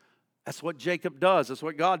worship. That's what Jacob does. That's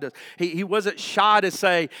what God does. He wasn't shy to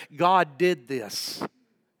say, God did this.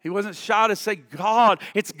 He wasn't shy to say, God,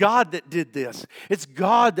 it's God that did this. It's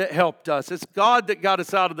God that helped us. It's God that got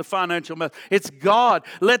us out of the financial mess. It's God.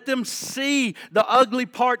 Let them see the ugly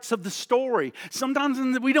parts of the story.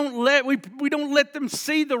 Sometimes we don't let them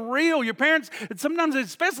see the real. Your parents, sometimes,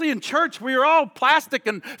 especially in church, we are all plastic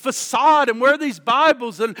and facade and wear these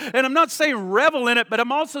Bibles. And I'm not saying revel in it, but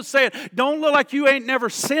I'm also saying don't look like you ain't never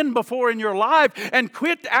sinned before in your life and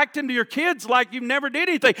quit acting to your kids like you never did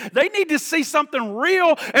anything. They need to see something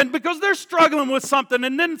real. And because they're struggling with something,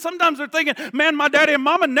 and then sometimes they're thinking, man, my daddy and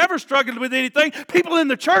mama never struggled with anything. People in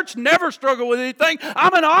the church never struggle with anything.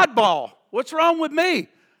 I'm an oddball. What's wrong with me?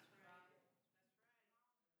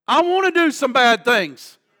 I want to do some bad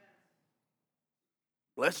things.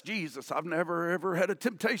 Bless Jesus. I've never, ever had a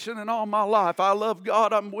temptation in all my life. I love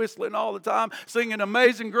God. I'm whistling all the time, singing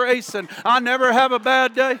Amazing Grace, and I never have a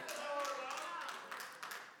bad day.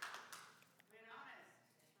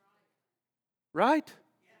 Right?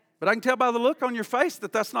 But I can tell by the look on your face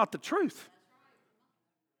that that's not the truth.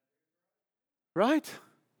 Right?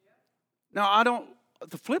 Now,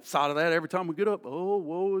 the flip side of that, every time we get up, oh,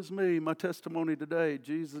 woe is me, my testimony today,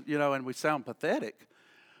 Jesus, and we sound pathetic.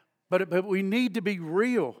 But we need to be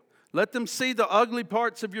real. Let them see the ugly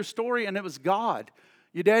parts of your story, and it was God.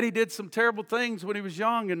 Your daddy did some terrible things when he was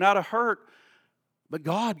young and out of hurt, but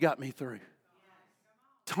God got me through.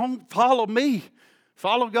 Don't follow me.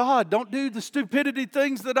 Follow God. Don't do the stupidity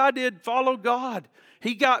things that I did. Follow God.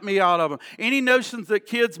 He got me out of them. Any notions that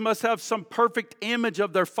kids must have some perfect image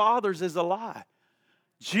of their fathers is a lie.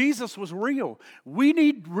 Jesus was real. We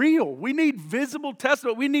need real. We need visible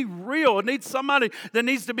testimony. We need real. It needs somebody that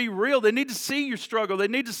needs to be real. They need to see your struggle. They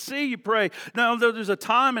need to see you pray. Now, there's a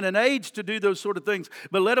time and an age to do those sort of things,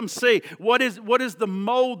 but let them see. What is the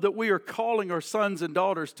mold that we are calling our sons and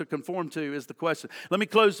daughters to conform to is the question. Let me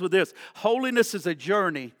close with this. Holiness is a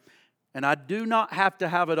journey, and I do not have to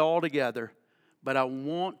have it all together, but I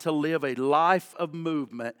want to live a life of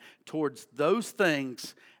movement towards those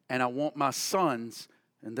things, and I want my sons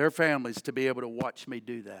and their families to be able to watch me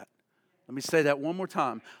do that. Let me say that one more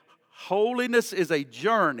time. Holiness is a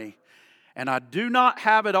journey, and I do not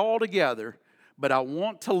have it all together, but I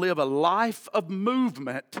want to live a life of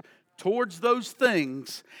movement towards those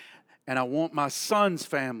things, and I want my sons'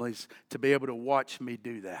 families to be able to watch me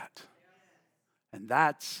do that. And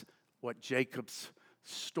that's what Jacob's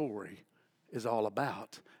story is all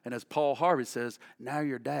about. And as Paul Harvey says, now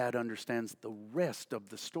your dad understands the rest of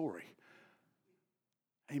the story.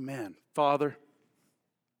 Amen. Father,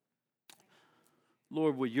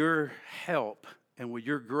 Lord, with your help and with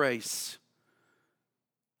your grace,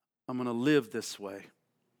 I'm going to live this way.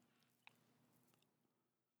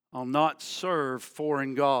 I'll not serve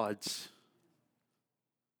foreign gods.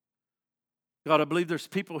 God, I believe there's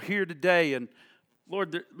people here today, and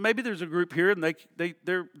Lord, maybe there's a group here, and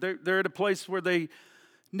they're at a place where they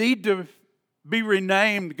need to be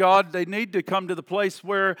renamed. God, they need to come to the place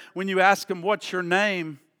where when you ask them, what's your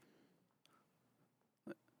name?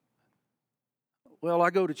 Well,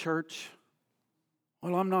 I go to church.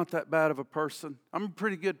 Well, I'm not that bad of a person. I'm a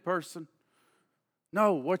pretty good person.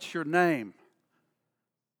 No, what's your name?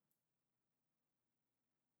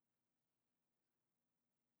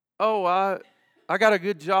 Oh, I got a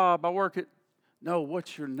good job. I work at... No,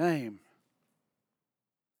 what's your name?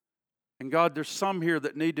 And God, there's some here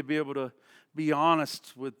that need to be able to be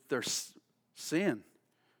honest with their sin.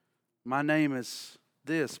 My name is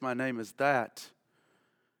this. My name is that.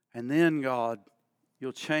 And then, God,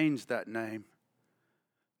 you'll change that name.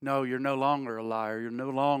 No, you're no longer a liar. You're no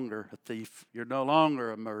longer a thief. You're no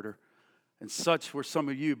longer a murderer. And such were some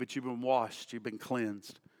of you, but you've been washed. You've been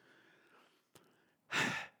cleansed.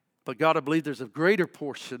 But God, I believe there's a greater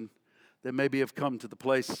portion that maybe have come to the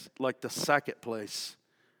place like the second place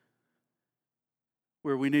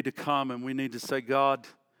where we need to come and we need to say, God,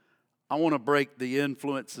 I want to break the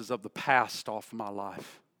influences of the past off my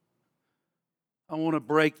life. I want to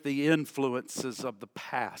break the influences of the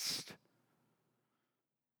past.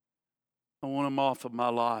 I want them off of my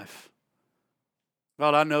life.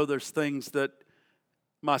 God, I know there's things that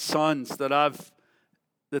my sons that I've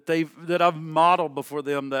modeled before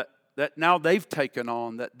them that now they've taken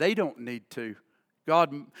on that they don't need to.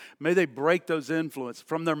 God, may they break those influences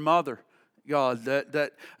from their mother. God,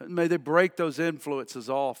 that may they break those influences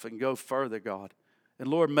off and go further, God. And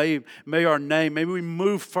Lord, may we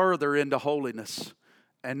move further into holiness.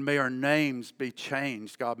 And may our names be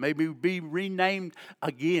changed, God. May we be renamed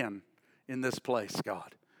again in this place,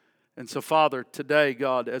 God. And so, Father, today,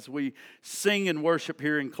 God, as we sing and worship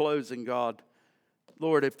here in closing, God,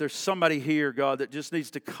 Lord, if there's somebody here, God, that just needs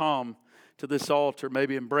to come to this altar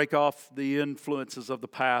maybe and break off the influences of the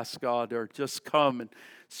past, God, or just come and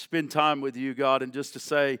spend time with you, God, and just to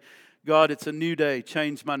say, God, it's a new day.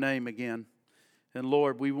 Change my name again. And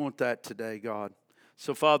Lord, we want that today, God.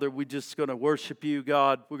 So, Father, we're just going to worship you,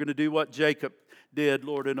 God. We're going to do what Jacob did,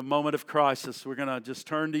 Lord, in a moment of crisis. We're going to just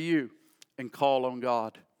turn to you and call on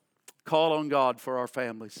God. Call on God for our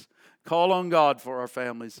families. Call on God for our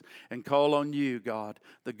families. And call on you, God,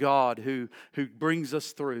 the God who brings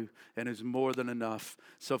us through and is more than enough.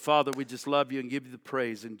 So, Father, we just love you and give you the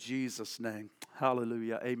praise in Jesus' name.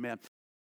 Hallelujah. Amen.